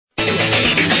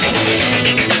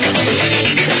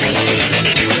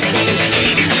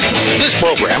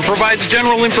provides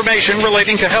general information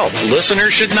relating to health.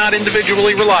 Listeners should not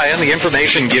individually rely on the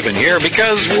information given here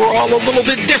because we're all a little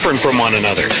bit different from one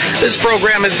another. This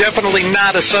program is definitely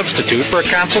not a substitute for a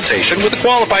consultation with a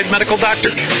qualified medical doctor.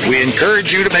 We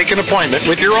encourage you to make an appointment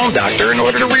with your own doctor in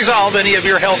order to resolve any of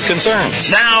your health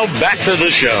concerns. Now, back to the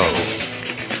show.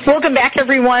 Welcome back,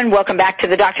 everyone. Welcome back to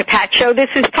the Dr. Pat Show. This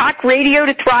is Talk Radio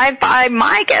to Thrive by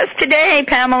my guest today,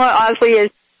 Pamela Ausley, is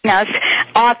us,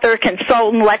 author,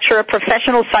 consultant, lecturer,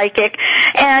 professional psychic,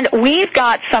 and we've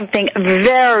got something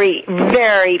very,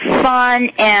 very fun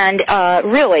and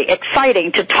really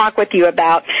exciting to talk with you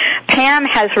about. Pam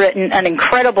has written an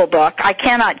incredible book. I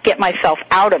cannot get myself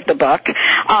out of the book.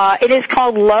 It is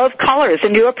called Love Colors, a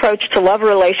new approach to love,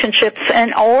 relationships,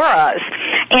 and auras.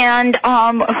 And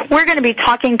we're going to be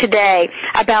talking today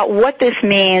about what this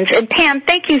means. And Pam,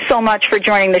 thank you so much for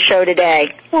joining the show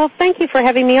today. Well, thank you for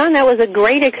having me on. That was a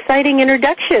great, exciting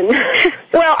introduction.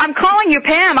 Well, I'm calling you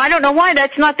Pam. I don't know why.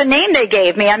 That's not the name they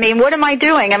gave me. I mean, what am I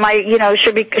doing? Am I,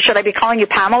 should I be calling you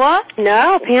Pamela?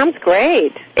 No, Pam's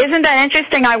great. Isn't that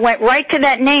interesting? I went right to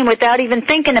that name without even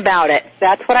thinking about it.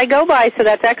 That's what I go by, so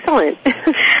that's excellent.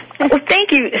 Well,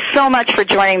 thank you so much for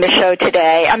joining the show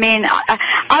today. I mean,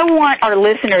 I want our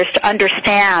listeners to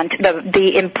understand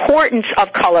the importance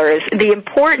of colors, the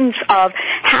importance of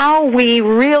how we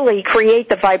really create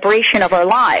the vibration of our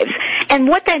lives, and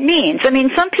what that means. I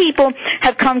mean, some people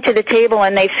have come to the table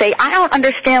and they say, I don't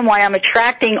understand why I'm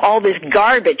attracting all this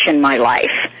garbage in my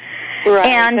life. Right.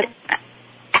 And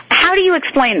how do you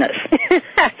explain this?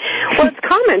 Well, it's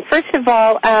common. First of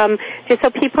all, just so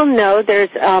people know, there's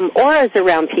auras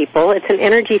around people. It's an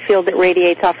energy field that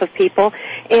radiates off of people.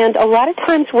 And a lot of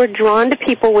times we're drawn to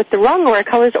people with the wrong aura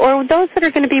colors or those that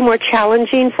are going to be more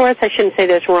challenging for us. I shouldn't say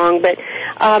there's wrong, but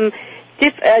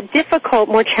difficult,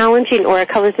 more challenging aura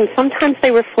colors. And sometimes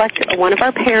they reflect one of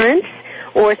our parents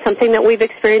or something that we've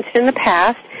experienced in the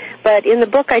past. But in the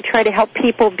book, I try to help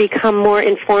people become more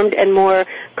informed and more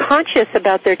conscious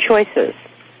about their choices.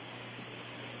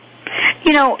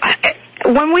 You know,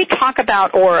 when we talk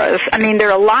about auras, I mean,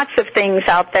 there are lots of things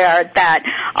out there that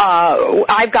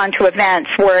I've gone to events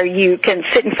where you can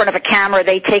sit in front of a camera,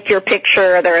 they take your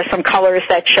picture, there are some colors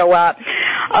that show up.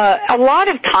 A lot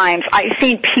of times I've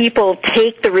seen people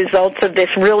take the results of this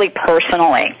really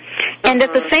personally. And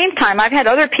at the same time, I've had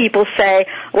other people say,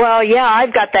 well, yeah,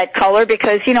 I've got that color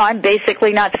because, I'm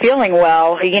basically not feeling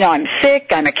well. I'm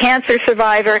sick. I'm a cancer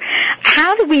survivor.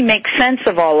 How do we make sense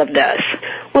of all of this?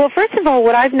 Well, first of all,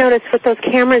 what I've noticed with those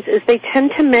cameras is they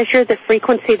tend to measure the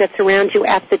frequency that's around you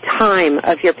at the time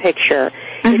of your picture.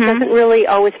 Mm-hmm. It doesn't really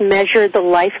always measure the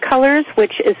life colors,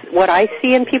 which is what I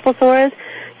see in people's auras.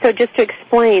 So just to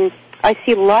explain, I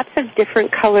see lots of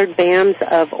different colored bands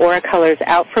of aura colors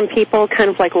out from people,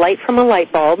 kind of like light from a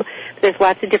light bulb. There's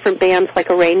lots of different bands like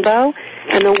a rainbow.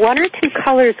 And the one or two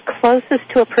colors closest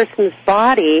to a person's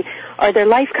body are their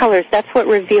life colors. That's what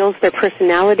reveals their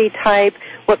personality type,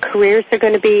 what careers they're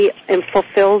going to be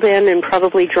fulfilled in and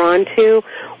probably drawn to,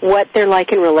 what they're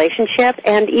like in relationship,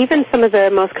 and even some of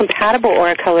the most compatible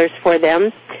aura colors for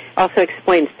them. Also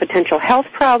explains potential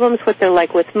health problems, what they're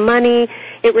like with money.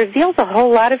 It reveals a whole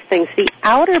lot of things. The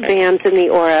outer bands in the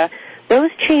aura,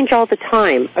 those change all the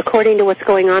time according to what's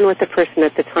going on with the person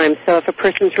at the time. So if a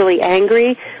person's really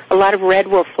angry, a lot of red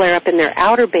will flare up in their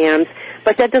outer bands,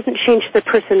 but that doesn't change their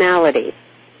personality.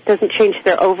 It doesn't change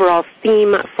their overall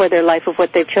theme for their life of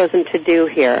what they've chosen to do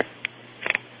here.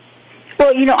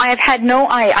 Well, I had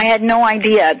no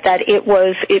idea that it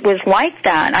was like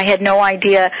that. I had no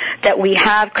idea that we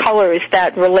have colors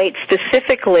that relate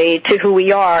specifically to who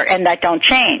we are and that don't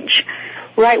change.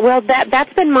 Right. Well,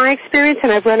 that's been my experience,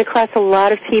 and I've run across a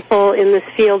lot of people in this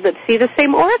field that see the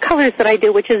same aura colors that I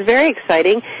do, which is very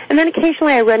exciting. And then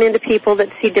occasionally I run into people that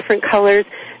see different colors.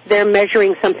 They're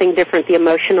measuring something different, the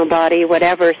emotional body,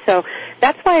 whatever. So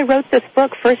that's why I wrote this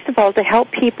book, first of all, to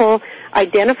help people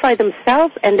identify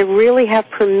themselves and to really have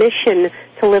permission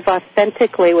to live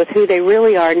authentically with who they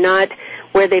really are, not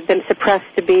where they've been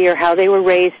suppressed to be or how they were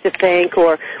raised to think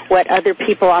or what other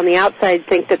people on the outside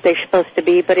think that they're supposed to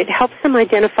be. But it helps them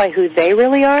identify who they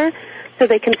really are so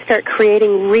they can start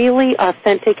creating really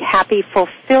authentic, happy,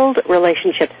 fulfilled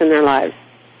relationships in their lives.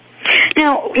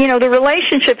 Now, the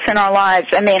relationships in our lives,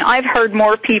 I mean, I've heard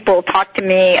more people talk to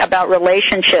me about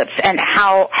relationships and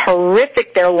how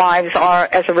horrific their lives are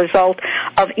as a result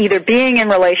of either being in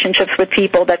relationships with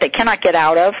people that they cannot get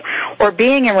out of or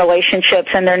being in relationships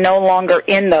and they're no longer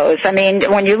in those. I mean,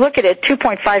 when you look at it,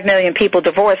 2.5 million people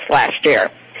divorced last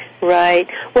year. Right.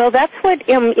 Well, that's what,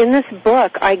 in this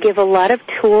book, I give a lot of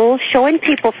tools, showing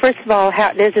people, first of all,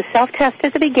 how there's a self-test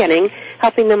at the beginning,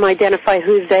 helping them identify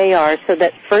who they are so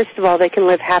that, first of all, they can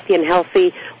live happy and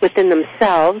healthy within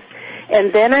themselves.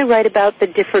 And then I write about the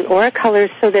different aura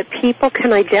colors so that people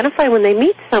can identify when they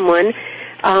meet someone.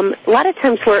 A lot of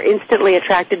times we're instantly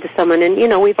attracted to someone,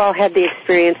 and, we've all had the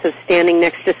experience of standing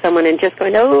next to someone and just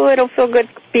going, oh, I don't feel good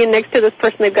being next to this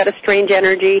person. They've got a strange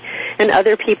energy, and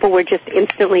other people we're just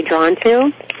instantly drawn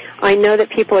to. I know that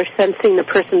people are sensing the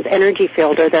person's energy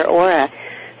field or their aura.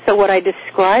 So what I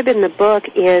describe in the book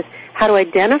is how to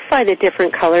identify the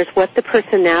different colors, what the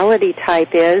personality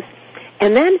type is,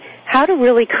 and then how to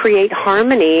really create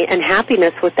harmony and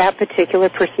happiness with that particular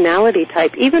personality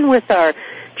type, even with our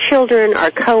children,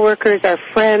 our coworkers, our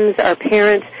friends, our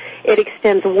parents. It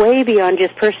extends way beyond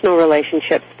just personal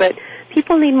relationships, but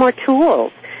people need more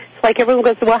tools. It's like everyone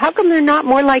goes, well, how come they're not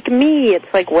more like me?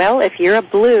 It's like, well, if you're a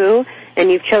blue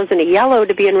and you've chosen a yellow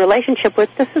to be in relationship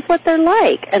with, this is what they're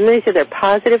like. And these are their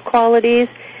positive qualities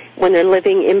when they're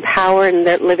living in power and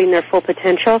they're living their full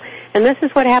potential. And this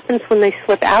is what happens when they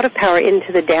slip out of power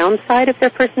into the downside of their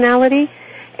personality,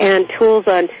 and tools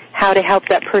on how to help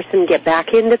that person get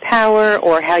back into power,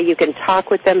 or how you can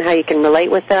talk with them, how you can relate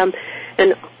with them,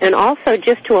 and also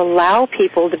just to allow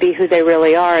people to be who they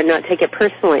really are and not take it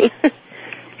personally.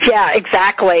 Yeah,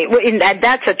 exactly. And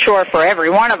that's a chore for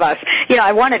every one of us.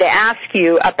 I wanted to ask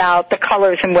you about the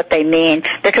colors and what they mean,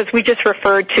 because we just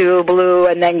referred to blue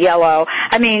and then yellow.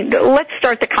 I mean, let's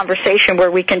start the conversation where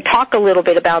we can talk a little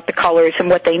bit about the colors and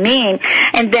what they mean.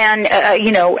 And then,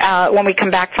 when we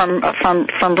come back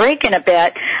from break in a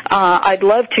bit, I'd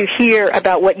love to hear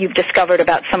about what you've discovered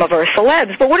about some of our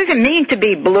celebs. But what does it mean to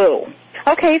be blue?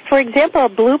 Okay, for example, a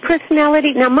blue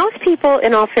personality. Now, most people,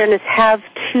 in all fairness, have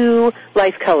two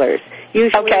life colors.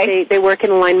 Usually they work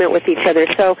in alignment with each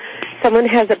other. So someone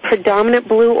has a predominant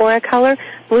blue aura color.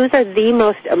 Blues are the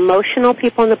most emotional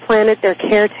people on the planet. They're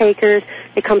caretakers.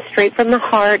 They come straight from the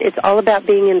heart. It's all about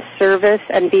being in service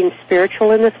and being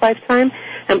spiritual in this lifetime.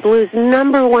 And blues'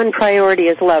 number one priority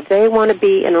is love. They want to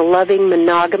be in a loving,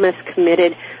 monogamous,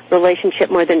 committed relationship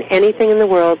more than anything in the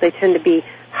world. They tend to be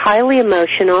highly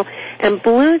emotional. And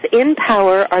blues in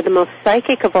power are the most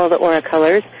psychic of all the aura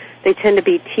colors. They tend to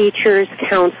be teachers,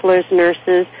 counselors,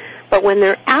 nurses. But when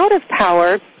they're out of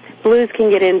power, blues can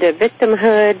get into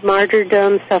victimhood,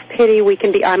 martyrdom, self-pity.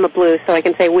 I'm a blue, so I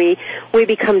can say we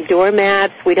become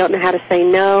doormats. We don't know how to say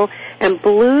no. And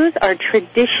blues are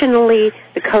traditionally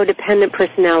the codependent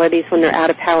personalities when they're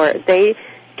out of power. They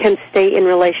can stay in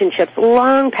relationships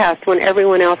long past when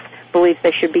everyone else believes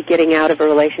they should be getting out of a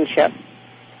relationship.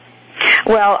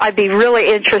 Well, I'd be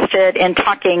really interested in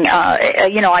talking,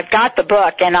 I've got the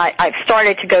book, and I've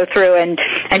started to go through and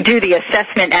do the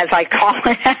assessment, as I call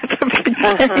it, at the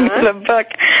beginning of the book.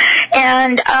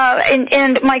 And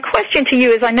my question to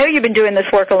you is, I know you've been doing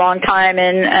this work a long time,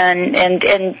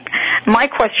 and my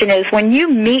question is, when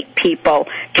you meet people,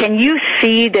 can you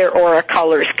see their aura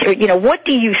colors? What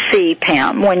do you see,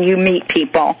 Pam, when you meet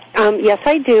people? Yes,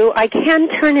 I do. I can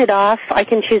turn it off. I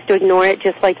can choose to ignore it,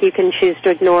 just like you can choose to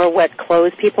ignore what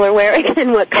clothes people are wearing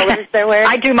and what colors they're wearing.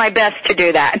 I do my best to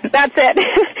do that. That's it.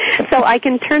 So I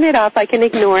can turn it off. I can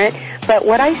ignore it. But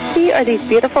what I see are these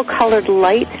beautiful colored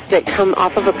lights that come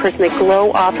off of a person, that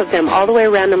glow off of them all the way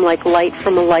around them like light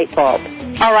from a light bulb.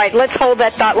 All right, let's hold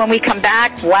that thought when we come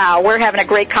back. Wow, we're having a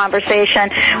great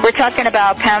conversation. We're talking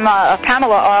about Pamela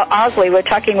Osley. We're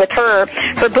talking with her.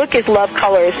 Her book is Love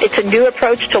Colors. It's a new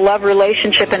approach to love,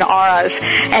 relationship, and auras.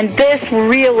 And this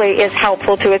really is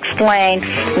helpful to explain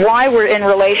why we're in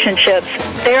relationships,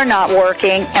 they're not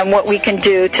working, and what we can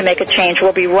do to make a change.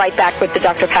 We'll be right back with the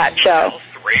Dr. Pat Show.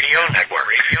 Radio Network.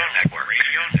 Radio Network.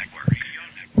 Radio Network. Radio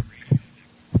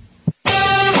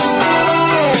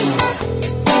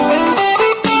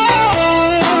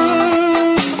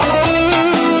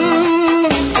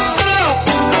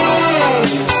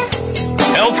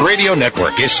Health Radio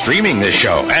Network is streaming this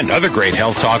show and other great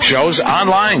health talk shows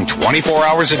online 24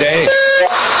 hours a day, 7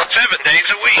 days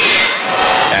a week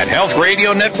at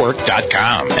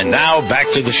healthradionetwork.com. And now back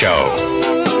to the show.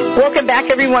 Welcome back,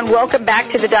 everyone. Welcome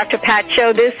back to the Dr. Pat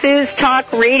Show. This is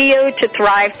Talk Radio to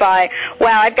Thrive By.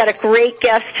 Wow, I've got a great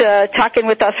guest talking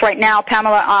with us right now,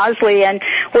 Pamela Osley, and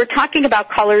we're talking about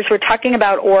colors, we're talking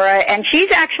about aura, and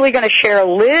she's actually going to share a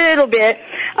little bit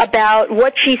about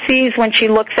what she sees when she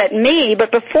looks at me.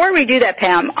 But before we do that,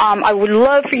 Pam, I would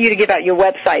love for you to give out your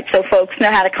website so folks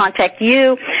know how to contact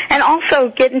you and also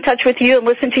get in touch with you and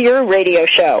listen to your radio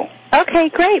show. Okay,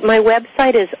 great. My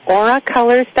website is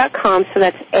auracolors.com, so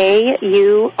that's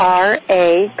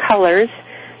AURA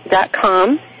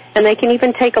colors.com. And they can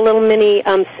even take a little mini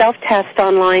self-test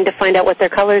online to find out what their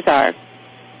colors are.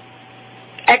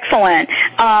 Excellent.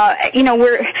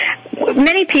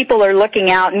 Many people are looking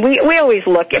out, and we always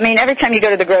look. I mean, every time you go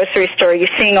to the grocery store,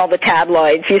 you're seeing all the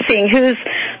tabloids. You're seeing who's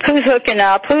hooking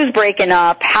up, who's breaking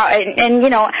up, how, and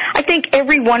I think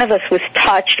every one of us was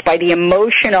touched by the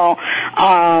emotional,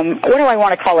 what do I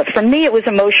want to call it? For me, it was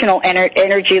emotional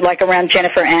energy, like around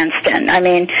Jennifer Aniston. I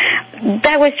mean,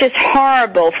 that was just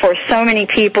horrible for so many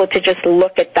people to just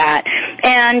look at that.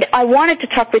 And I wanted to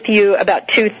talk with you about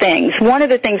two things. One of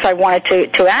the things I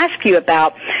wanted to ask you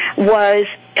about was,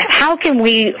 how can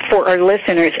we, for our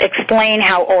listeners, explain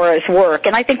how auras work?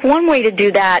 And I think one way to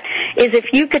do that is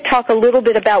if you could talk a little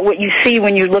bit about what you see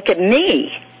when you look at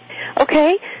me.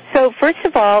 Okay. So first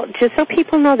of all, just so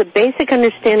people know, the basic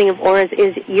understanding of auras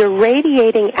is you're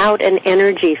radiating out an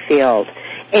energy field,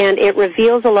 and it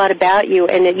reveals a lot about you,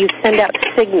 and you send out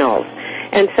signals.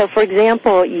 And so, for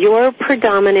example, your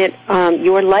predominant,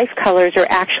 your life colors are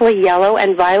actually yellow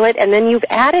and violet, and then you've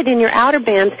added in your outer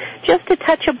bands just a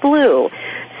touch of blue.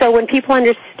 So when people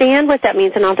understand what that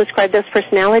means, and I'll describe those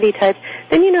personality types,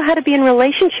 then you know how to be in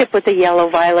relationship with the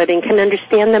yellow-violet and can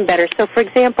understand them better. So, for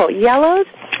example, yellows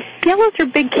are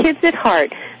big kids at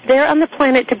heart. They're on the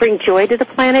planet to bring joy to the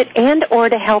planet and or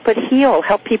to help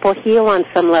people heal on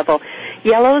some level.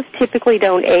 Yellows typically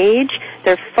don't age.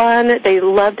 They're fun. They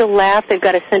love to laugh. They've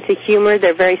got a sense of humor.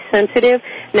 They're very sensitive.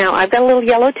 Now, I've got a little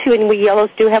yellow, too, and we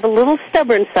yellows do have a little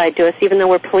stubborn side to us, even though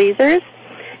we're pleasers,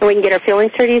 and we can get our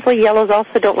feelings hurt easily. Yellows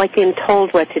also don't like being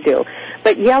told what to do.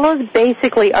 But yellows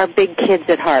basically are big kids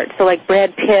at heart. So like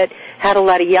Brad Pitt has a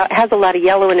lot of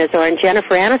yellow in his aura, and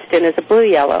Jennifer Aniston is a blue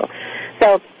yellow.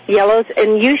 So yellows,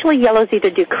 and usually yellows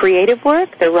either do creative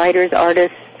work, they're writers,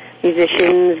 artists,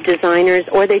 musicians, designers,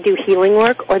 or they do healing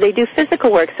work, or they do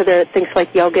physical work. So there are things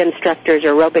like yoga instructors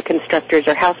or aerobic instructors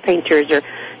or house painters or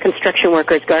construction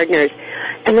workers, gardeners.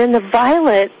 And then the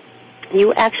violet,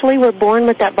 you actually were born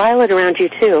with that violet around you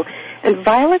too. And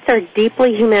violets are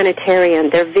deeply humanitarian.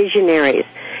 They're visionaries.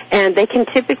 And they can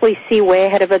typically see way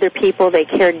ahead of other people. They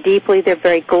care deeply. They're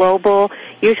very global.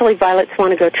 Usually violets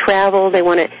want to go travel. They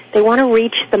want to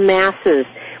reach the masses.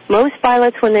 Most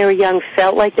violets, when they were young,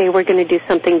 felt like they were going to do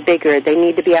something bigger. They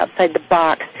need to be outside the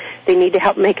box. They need to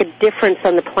help make a difference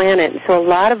on the planet. And so a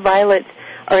lot of violets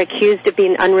are accused of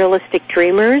being unrealistic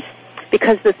dreamers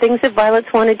because the things that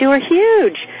violets want to do are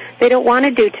huge. They don't want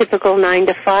to do typical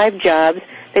 9-to-5 jobs.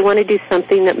 They want to do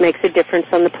something that makes a difference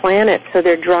on the planet. So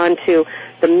they're drawn to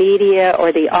the media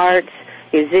or the arts,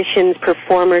 musicians,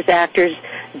 performers, actors,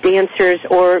 dancers,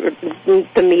 or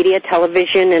the media,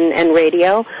 television and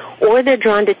radio, or they're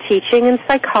drawn to teaching and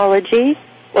psychology,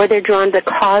 or they're drawn to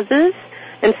causes,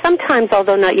 and sometimes,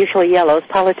 although not usually yellows,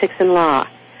 politics and law.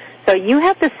 So you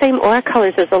have the same aura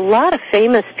colors as a lot of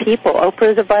famous people.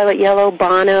 Oprah's a violet yellow,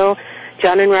 Bono,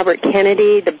 John and Robert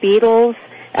Kennedy, the Beatles,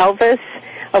 Elvis.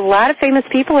 A lot of famous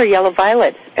people are yellow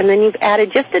violets. And then you've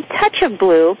added just a touch of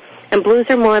blue, and blues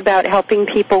are more about helping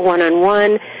people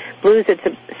one-on-one. Blues, it's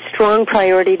a strong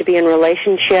priority to be in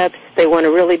relationships. They want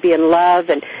to really be in love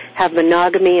and have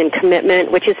monogamy and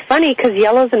commitment, which is funny because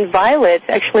yellows and violets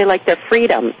actually like their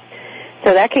freedom.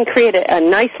 So that can create a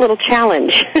nice little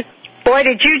challenge. Boy,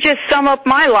 did you just sum up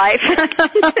my life.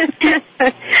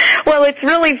 Well, it's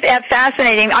really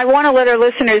fascinating. I want to let our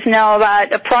listeners know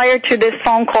that prior to this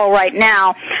phone call right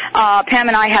now, Pam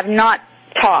and I have not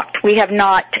talked. We have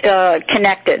not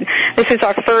connected. This is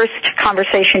our first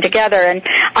conversation together, and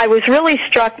I was really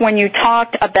struck when you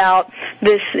talked about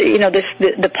this,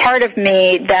 the part of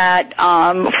me that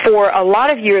for a lot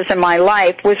of years in my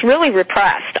life was really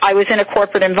repressed. I was in a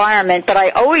corporate environment, but I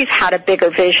always had a bigger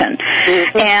vision.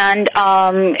 Mm-hmm. And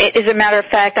as a matter of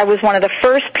fact, I was one of the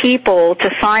first people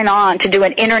to sign on to do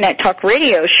an Internet talk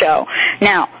radio show.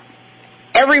 Now,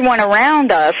 everyone around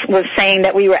us was saying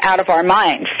that we were out of our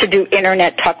minds to do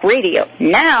Internet talk radio.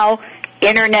 Now,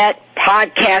 Internet,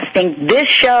 podcasting, this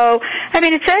show,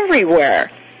 it's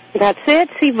everywhere. That's it.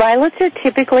 See, violets are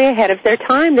typically ahead of their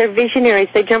time. They're visionaries.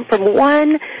 They jump from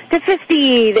 1 to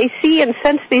 50. They see and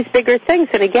sense these bigger things.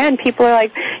 And again, people are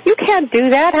like, you can't do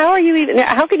that. How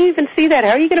can you even see that?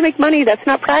 How are you going to make money? That's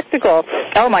not practical.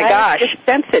 Oh, my gosh. Just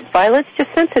sense it. Violets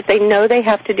just sense it. They know they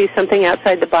have to do something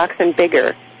outside the box and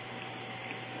bigger.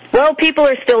 Well, people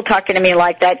are still talking to me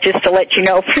like that, just to let you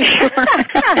know for sure.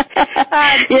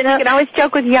 You can always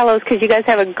joke with yellows because you guys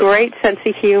have a great sense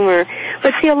of humor.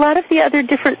 But see, a lot of the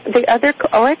other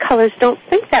aura colors don't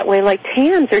think that way. Like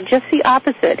tans are just the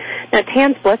opposite. Now,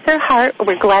 tans, bless their heart,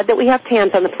 we're glad that we have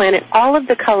tans on the planet. All of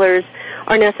the colors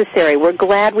are necessary. We're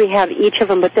glad we have each of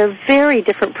them, but they're very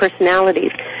different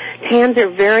personalities. Tans are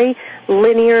very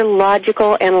linear,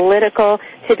 logical, analytical.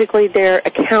 Typically they're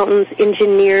accountants,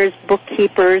 engineers,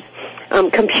 bookkeepers,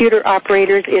 computer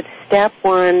operators. It's step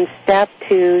 1, step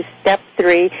 2, step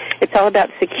 3. It's all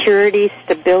about security,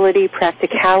 stability,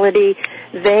 practicality.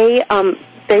 They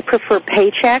prefer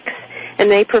paychecks,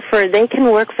 and they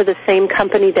can work for the same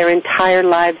company their entire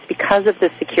lives because of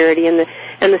the security and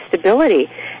the stability.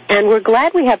 And we're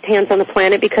glad we have TANs on the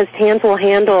planet because TANs will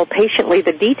handle patiently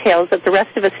the details that the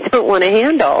rest of us don't want to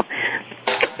handle.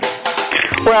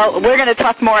 Well, we're going to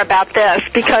talk more about this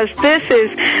because this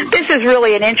is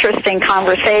really an interesting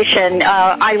conversation.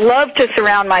 I love to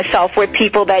surround myself with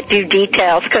people that do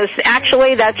details because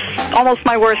actually that's almost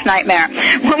my worst nightmare.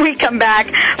 When we come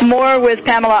back, more with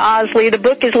Pamela Osley. The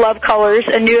book is Love Colors,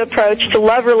 A New Approach to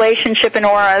Love, Relationship, and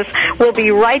Auras. We'll be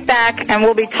right back, and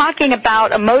we'll be talking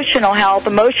about emotional health,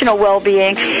 emotional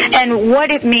well-being, and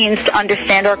what it means to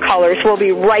understand our colors. We'll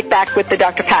be right back with the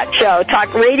Dr. Pat Show.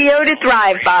 Talk radio to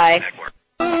thrive by.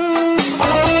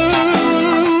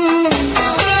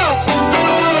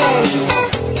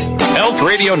 Health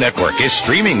Radio Network is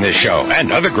streaming this show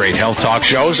and other great health talk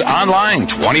shows online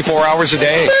 24 hours a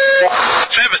day,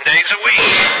 7 days a week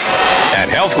at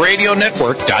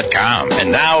healthradionetwork.com.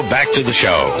 And now back to the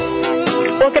show.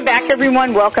 Welcome back,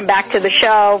 everyone. Welcome back to the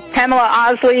show. Pamela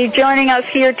Osley joining us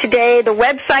here today. The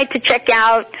website to check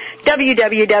out,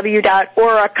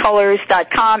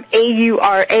 www.auracolors.com,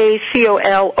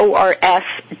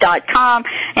 AURACOLORS.com,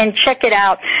 and check it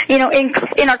out. You know, in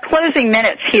our closing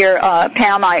minutes here,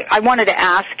 Pam, I wanted to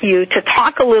ask you to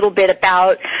talk a little bit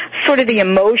about sort of the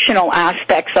emotional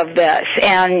aspects of this.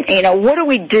 And, you know, what do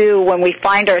we do when we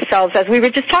find ourselves, as we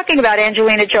were just talking about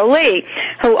Angelina Jolie,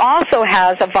 who also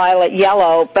has a violet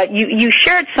yellow, but you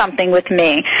shared something with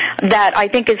me that I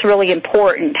think is really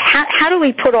important. How do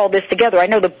we put all this together? I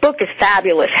know the book is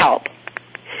fabulous help.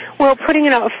 Well, putting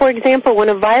it out, for example, when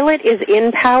a violet is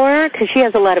in power, because she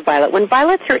has a lot of violet, when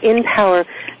violets are in power,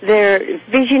 they're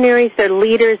visionaries, they're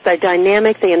leaders, they're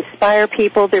dynamic, they inspire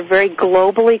people, they're very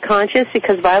globally conscious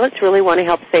because violets really want to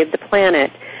help save the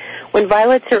planet. When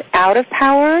violets are out of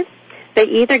power, they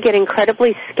either get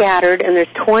incredibly scattered and there's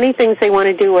 20 things they want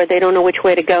to do or they don't know which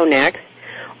way to go next,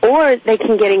 or they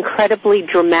can get incredibly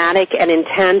dramatic and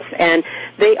intense, and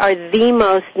they are the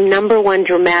most number one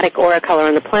dramatic aura color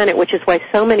on the planet, which is why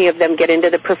so many of them get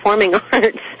into the performing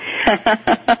arts.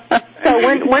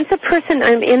 So once a person,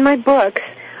 in my books,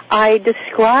 I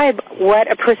describe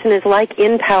what a person is like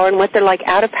in power and what they're like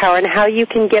out of power and how you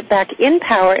can get back in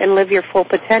power and live your full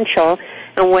potential,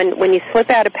 and when you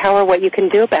slip out of power, what you can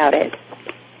do about it.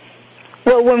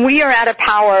 Well, when we are out of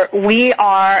power, we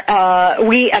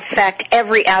affect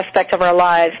every aspect of our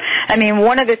lives. I mean,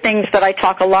 one of the things that I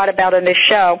talk a lot about on this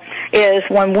show is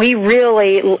when we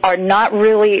really are not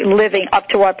really living up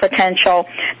to our potential,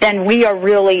 then we are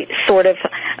really sort of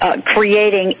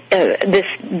creating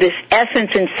this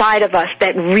essence inside of us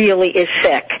that really is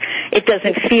sick. It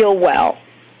doesn't feel well.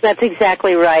 That's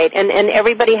exactly right. And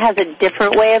everybody has a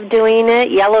different way of doing it.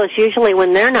 Yellows, usually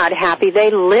when they're not happy, they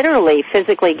literally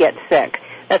physically get sick.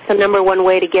 That's the number one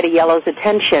way to get a yellow's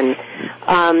attention.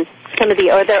 Some of the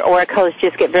other aura colors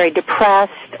just get very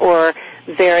depressed or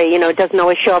very, it doesn't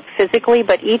always show up physically,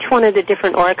 but each one of the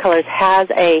different aura colors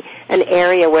has an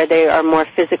area where they are more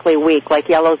physically weak. Like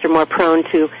yellows are more prone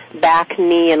to back,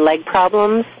 knee, and leg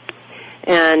problems.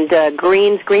 And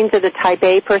greens are the type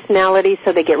A personality,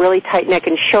 so they get really tight neck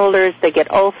and shoulders. They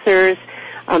get ulcers.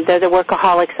 They're the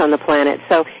workaholics on the planet.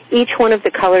 So each one of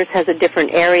the colors has a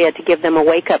different area to give them a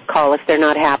wake-up call if they're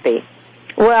not happy.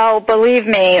 Well, believe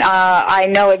me, I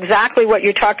know exactly what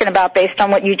you're talking about based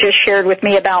on what you just shared with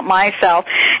me about myself.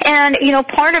 And,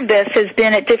 part of this has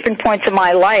been at different points of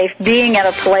my life being at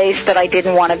a place that I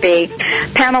didn't want to be.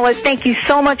 Pamela, thank you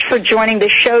so much for joining the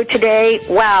show today.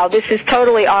 Wow, this is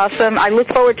totally awesome. I look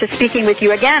forward to speaking with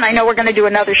you again. I know we're going to do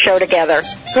another show together.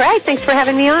 Great. Thanks for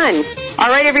having me on. All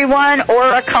right, everyone,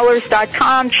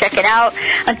 auracolors.com. Check it out.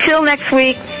 Until next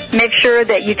week, make sure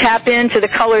that you tap into the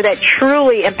color that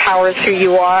truly empowers who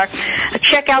you are.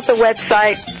 Check out the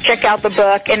website, check out the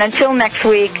book, and until next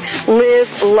week,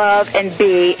 live, love, and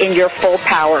be in your full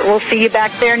power. We'll see you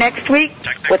back there next week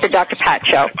with the Dr. Pat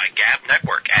Show. By Gab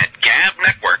Network at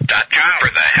gabnetwork.com for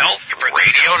the Health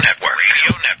Radio Network.